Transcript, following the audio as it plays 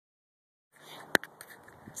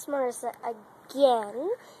Marissa again.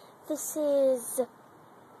 This is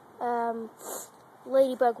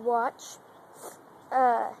Ladybug Watch.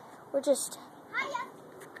 We're just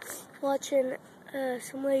watching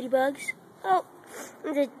some ladybugs. Oh,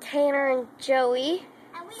 there's Tanner and Joey.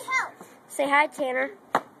 And we help. Say hi, Tanner.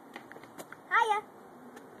 Hiya.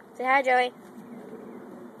 Say hi, Joey.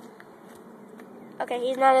 Okay,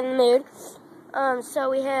 he's not in the mood. So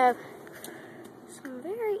we have some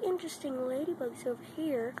very interesting ladybugs over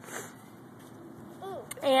here.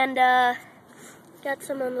 And got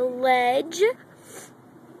some on the ledge.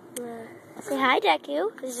 Say hi,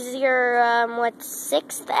 Deku. This is your,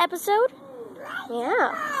 6th episode?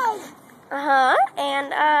 Yeah.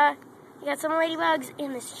 And, you got some ladybugs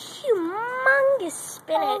in this humongous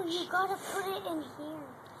spinach. Oh, you gotta put it in here.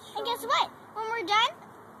 And guess what? When we're done,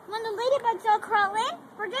 when the ladybugs all crawl in,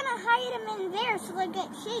 we're gonna hide them in there so they get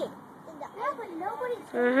shade. No, but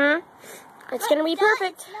nobody's... It's gonna be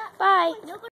perfect. Bye.